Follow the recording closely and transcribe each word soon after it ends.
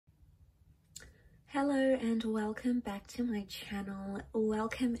Hello and welcome back to my channel.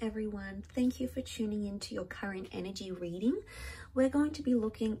 Welcome everyone. Thank you for tuning into your current energy reading. We're going to be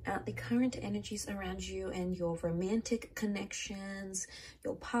looking at the current energies around you and your romantic connections,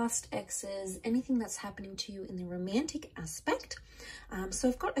 your past exes, anything that's happening to you in the romantic aspect. So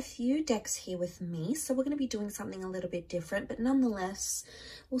I've got a few decks here with me, so we're going to be doing something a little bit different, but nonetheless,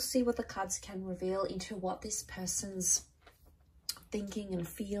 we'll see what the cards can reveal into what this person's thinking and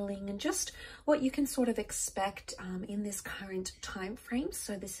feeling and just what you can sort of expect in this current time frame.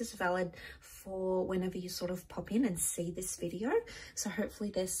 So this is valid for whenever you sort of pop in and see this video. So hopefully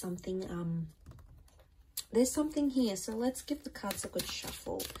there's something here. So let's give the cards a good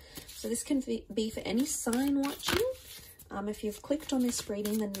shuffle. So this can be for any sign watching. If you've clicked on this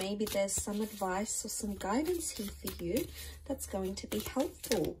reading, then maybe there's some advice or some guidance here for you that's going to be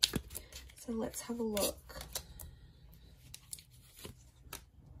helpful. So let's have a look.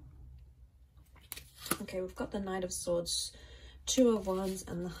 Okay, we've got the Knight of Swords, Two of Wands,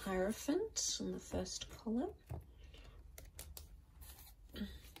 and the Hierophant in the first column.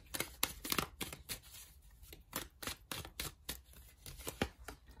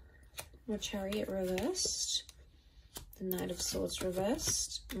 The Chariot reversed, the Knight of Swords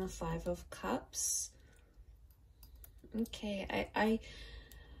reversed, and the Five of Cups. Okay,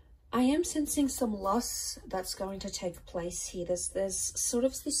 I am sensing some loss that's going to take place here. There's sort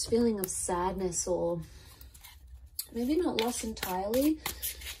of this feeling of sadness, or maybe not loss entirely,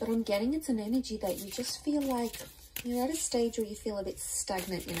 but I'm getting it's an energy that you just feel like you're at a stage where you feel a bit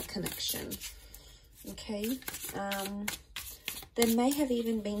stagnant in a connection. Okay, there may have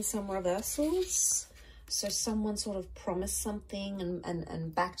even been some reversals. So someone sort of promised something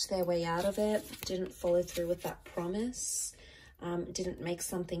and backed their way out of it, didn't follow through with that promise. Didn't make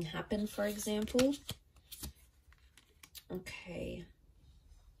something happen, for example. Okay.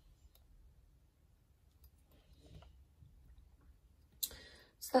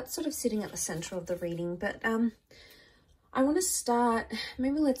 So that's sort of sitting at the center of the reading, but I want to start,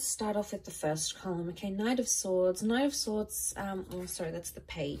 maybe let's start off with the first column. Okay, Knight of Swords. Knight of Swords, oh, sorry, that's the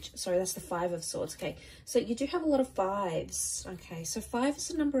page. Sorry, that's the Five of Swords. Okay, so you do have a lot of fives. Okay, so five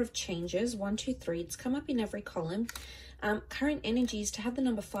is a number of changes. 1, 2, 3. It's come up in every column. Current energies, to have the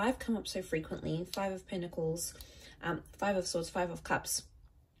number 5 come up so frequently, Five of Pentacles, Five of Swords, Five of Cups.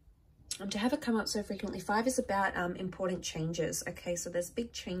 To have it come up so frequently, 5 is about important changes. Okay, so there's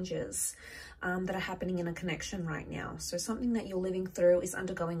big changes that are happening in a connection right now. So something that you're living through is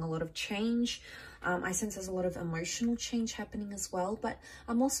undergoing a lot of change. I sense there's a lot of emotional change happening as well, but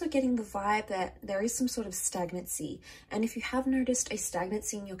I'm also getting the vibe that there is some sort of stagnancy. And if you have noticed a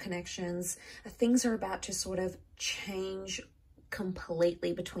stagnancy in your connections, things are about to sort of change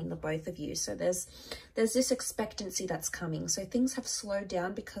completely between the both of you. So there's this expectancy that's coming. So things have slowed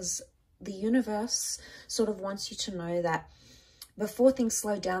down because the universe sort of wants you to know that before things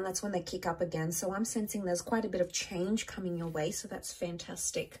slow down, that's when they kick up again. So I'm sensing there's quite a bit of change coming your way. So that's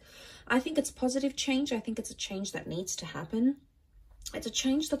fantastic. I think it's positive change. I think it's a change that needs to happen. It's a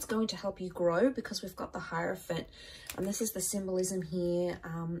change that's going to help you grow because we've got the Hierophant. And this is the symbolism here,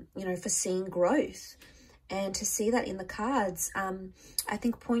 you know, for seeing growth. And to see that in the cards, I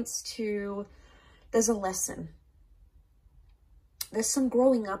think points to there's a lesson. There's some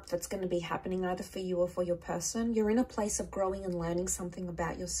growing up that's going to be happening either for you or for your person. You're in a place of growing and learning something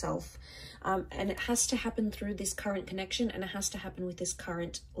about yourself. And it has to happen through this current connection, and it has to happen with this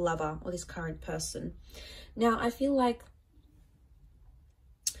current lover or this current person. Now, I feel like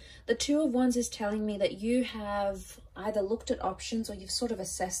the Two of Wands is telling me that you have either looked at options, or you've sort of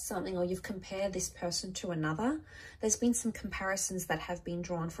assessed something, or you've compared this person to another. There's been some comparisons that have been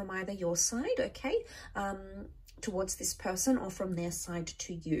drawn from either your side, okay, towards this person, or from their side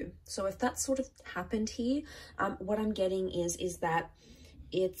to you. So if that sort of happened here, what I'm getting is that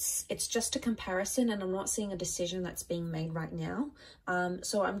it's just a comparison, and I'm not seeing a decision that's being made right now.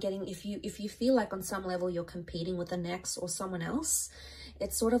 So I'm getting, if you feel like on some level you're competing with the next or someone else,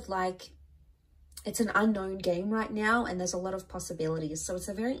 it's sort of like it's an unknown game right now, and there's a lot of possibilities. So it's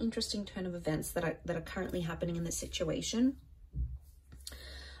a very interesting turn of events that are currently happening in this situation.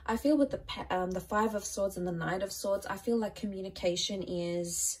 I feel with the Five of Swords and the Knight of Swords, I feel like communication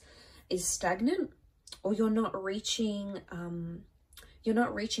is stagnant, or you're not reaching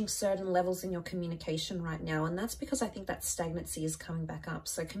certain levels in your communication right now. And that's because I think that stagnancy is coming back up.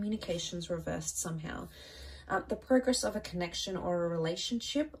 So communication's reversed somehow. The progress of a connection or a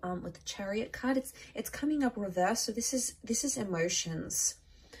relationship with the Chariot card, it's coming up reverse. So this is emotions.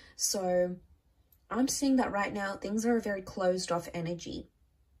 So I'm seeing that right now things are a very closed off energy.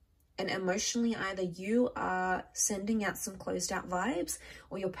 And emotionally, either you are sending out some closed out vibes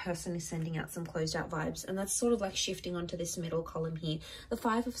or your person is sending out some closed out vibes. And that's sort of like shifting onto this middle column here. The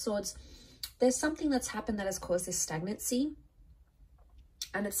Five of Swords, there's something that's happened that has caused this stagnancy.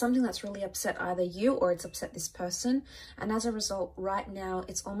 And it's something that's really upset either you or it's upset this person. And as a result, right now,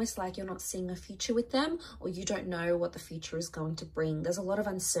 it's almost like you're not seeing a future with them, or you don't know what the future is going to bring. There's a lot of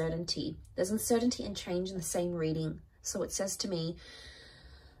uncertainty. There's uncertainty and change in the same reading. So it says to me,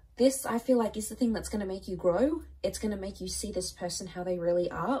 this, I feel like, is the thing that's going to make you grow. It's going to make you see this person how they really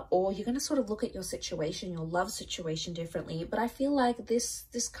are, or you're going to sort of look at your situation, your love situation differently. But I feel like this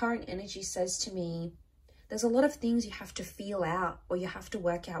current energy says to me, there's a lot of things you have to feel out or you have to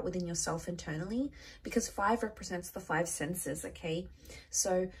work out within yourself internally, because 5 represents the 5 senses, okay?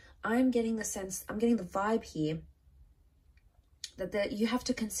 So I'm getting the sense, I'm getting the vibe here that you have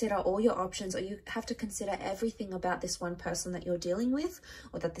to consider all your options, or you have to consider everything about this one person that you're dealing with,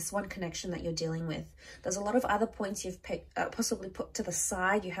 or that this one connection that you're dealing with. There's a lot of other points you've possibly put to the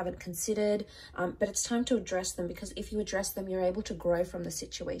side, you haven't considered, but it's time to address them, because if you address them, you're able to grow from the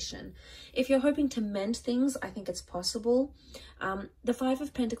situation. If you're hoping to mend things, I think it's possible. The 5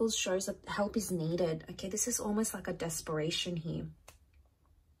 of Pentacles shows that help is needed. Okay, this is almost like a desperation here.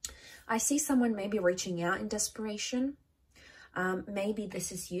 I see someone maybe reaching out in desperation. Maybe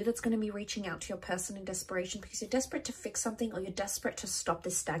this is you that's going to be reaching out to your person in desperation, because you're desperate to fix something, or you're desperate to stop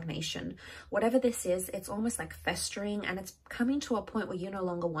this stagnation. Whatever this is, it's almost like festering, and it's coming to a point where you no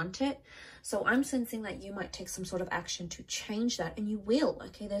longer want it. So I'm sensing that you might take some sort of action to change that, and you will.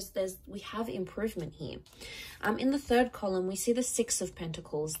 Okay, we have improvement here. In the third column, we see the 6 of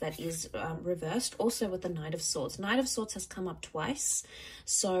Pentacles that is reversed, also with the Knight of Swords. Knight of Swords has come up twice.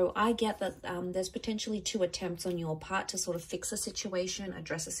 So I get that there's potentially 2 attempts on your part to sort of fix a situation,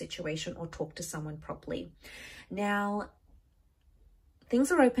 address a situation, or talk to someone properly. Now,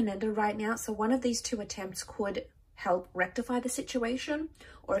 things are open-ended right now. So one of these 2 attempts could help rectify the situation,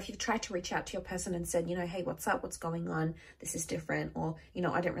 or if you've tried to reach out to your person and said, you know, hey, what's up, what's going on, this is different, or, you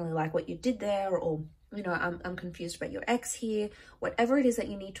know, I didn't really like what you did there, or, you know, I'm confused about your ex here. Whatever it is that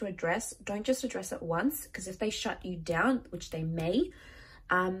you need to address, don't just address it once, because if they shut you down, which they may,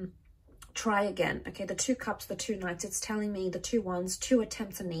 try again. Okay, the 2 cups, the 2 knights, it's telling me the 2 wands, 2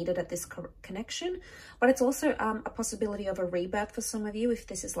 attempts are needed at this connection. But it's also a possibility of a rebirth for some of you, if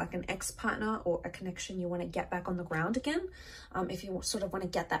this is like an ex-partner or a connection you want to get back on the ground again. If you sort of want to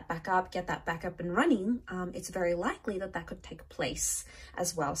get that back up and running, it's very likely that that could take place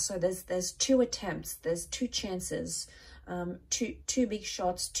as well. So there's 2 attempts, there's 2 chances, two big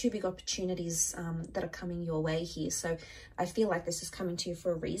shots, 2 big opportunities that are coming your way here. So I feel like this is coming to you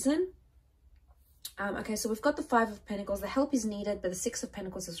for a reason. Okay, so we've got the 5 of Pentacles. The help is needed, but the 6 of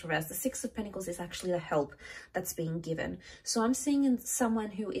Pentacles is reversed. The 6 of Pentacles is actually the help that's being given. So I'm seeing in someone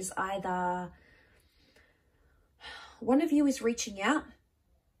who is either, one of you is reaching out,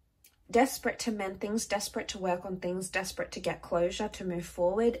 desperate to mend things, desperate to work on things, desperate to get closure, to move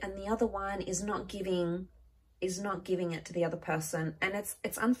forward, and the other one is not giving it to the other person, and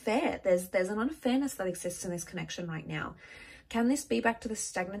it's unfair. There's an unfairness that exists in this connection right now. Can this be back to the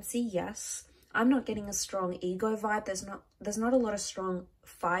stagnancy? Yes. I'm not getting a strong ego vibe. There's not a lot of strong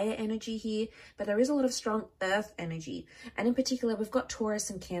fire energy here, but there is a lot of strong earth energy. And in particular, we've got Taurus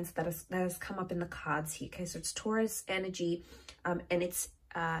and Cancer that has come up in the cards here. Okay, so it's Taurus energy and it's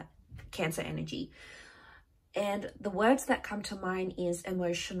Cancer energy. And the words that come to mind is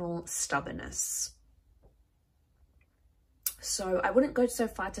emotional stubbornness. So I wouldn't go so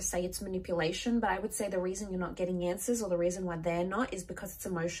far to say it's manipulation, but I would say the reason you're not getting answers, or the reason why they're not, is because it's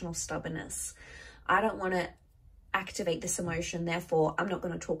emotional stubbornness. I don't want to activate this emotion, therefore I'm not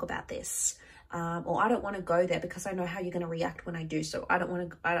going to talk about this. Or I don't want to go there because I know how you're going to react when I do so. I don't want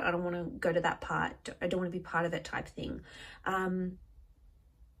to go to that part. I don't want to be part of it type thing.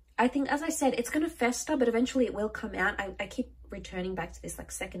 I think, as I said, it's going to fester, but eventually it will come out. I keep returning back to this, like,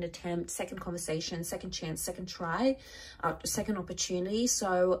 second attempt, second conversation, second chance, second try, second opportunity.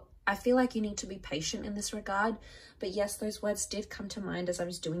 So I feel like you need to be patient in this regard. But yes, those words did come to mind as I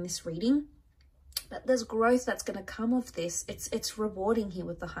was doing this reading. But there's growth that's going to come of this. It's rewarding here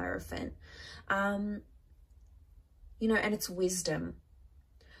with the Hierophant. You know, and it's wisdom.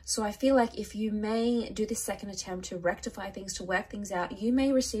 So I feel like if you may do this second attempt to rectify things, to work things out, you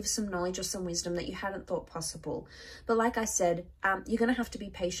may receive some knowledge or some wisdom that you hadn't thought possible. But like I said, you're going to have to be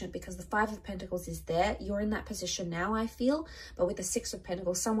patient, because the 5 of Pentacles is there. You're in that position now, I feel. But with the 6 of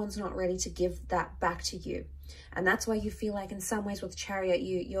Pentacles, someone's not ready to give that back to you. And that's why you feel like in some ways with Chariot,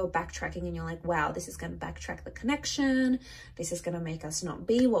 you're backtracking and you're like, wow, this is going to backtrack the connection. This is going to make us not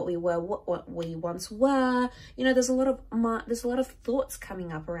be what we were, what we once were. You know, there's a lot of thoughts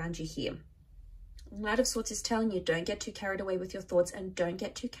coming up around you here. Knight of Swords is telling you, don't get too carried away with your thoughts and don't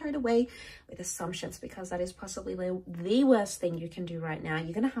get too carried away with assumptions, because that is possibly the worst thing you can do right now.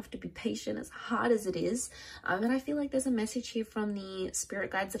 You're going to have to be patient, as hard as it is. And I feel like there's a message here from the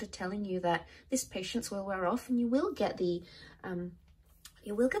spirit guides that are telling you that this patience will wear off and you will get the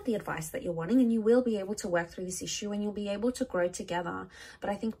advice that you're wanting, and you will be able to work through this issue and you'll be able to grow together. But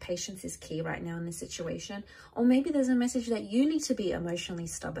I think patience is key right now in this situation. Or maybe there's a message that you need to be emotionally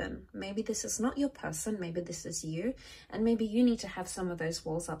stubborn. Maybe this is not your person, maybe this is you, and maybe you need to have some of those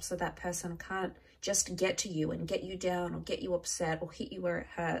walls up so that person can't just get to you and get you down or get you upset or hit you where it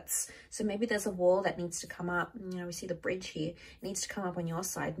hurts. So maybe there's a wall that needs to come up. You know, we see the bridge here. It needs to come up on your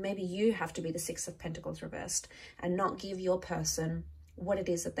side. Maybe you have to be the Six of Pentacles reversed and not give your person what it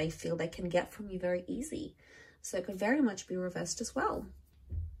is that they feel they can get from you very easy. So it could very much be reversed as well.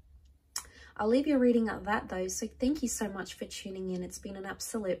 I'll leave your reading at that though. So thank you so much for tuning in. It's been an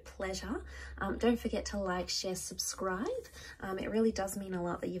absolute pleasure. Don't forget to like, share, subscribe. It really does mean a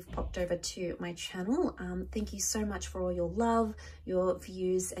lot that you've popped over to my channel. Thank you so much for all your love, your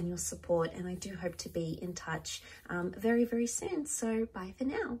views and your support. And I do hope to be in touch very, very soon. So bye for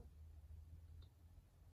now.